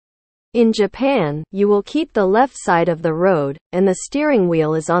In Japan, you will keep the left side of the road, and the steering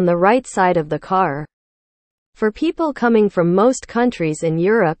wheel is on the right side of the car. For people coming from most countries in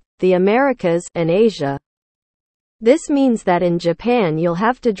Europe, the Americas, and Asia, this means that in Japan you'll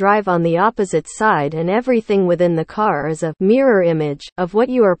have to drive on the opposite side, and everything within the car is a mirror image of what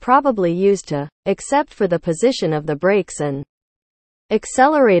you are probably used to, except for the position of the brakes and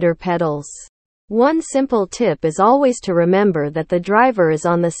accelerator pedals. One simple tip is always to remember that the driver is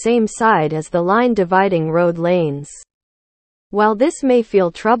on the same side as the line dividing road lanes. While this may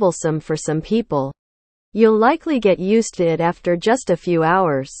feel troublesome for some people, you'll likely get used to it after just a few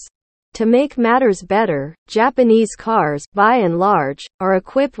hours. To make matters better, Japanese cars, by and large, are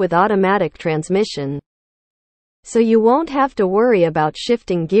equipped with automatic transmission, so you won't have to worry about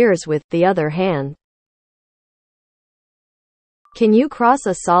shifting gears with the other hand. Can you cross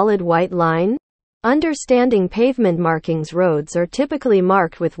a solid white line? Understanding pavement markings: roads are typically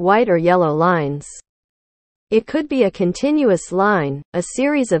marked with white or yellow lines. It could be a continuous line, a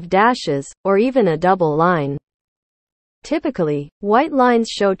series of dashes, or even a double line. Typically, white lines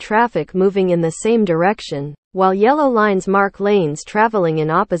show traffic moving in the same direction, while yellow lines mark lanes traveling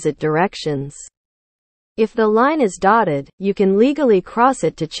in opposite directions. If the line is dotted, you can legally cross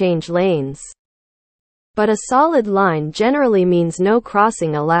it to change lanes. But a solid line generally means no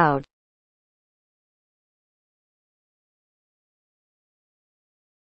crossing allowed.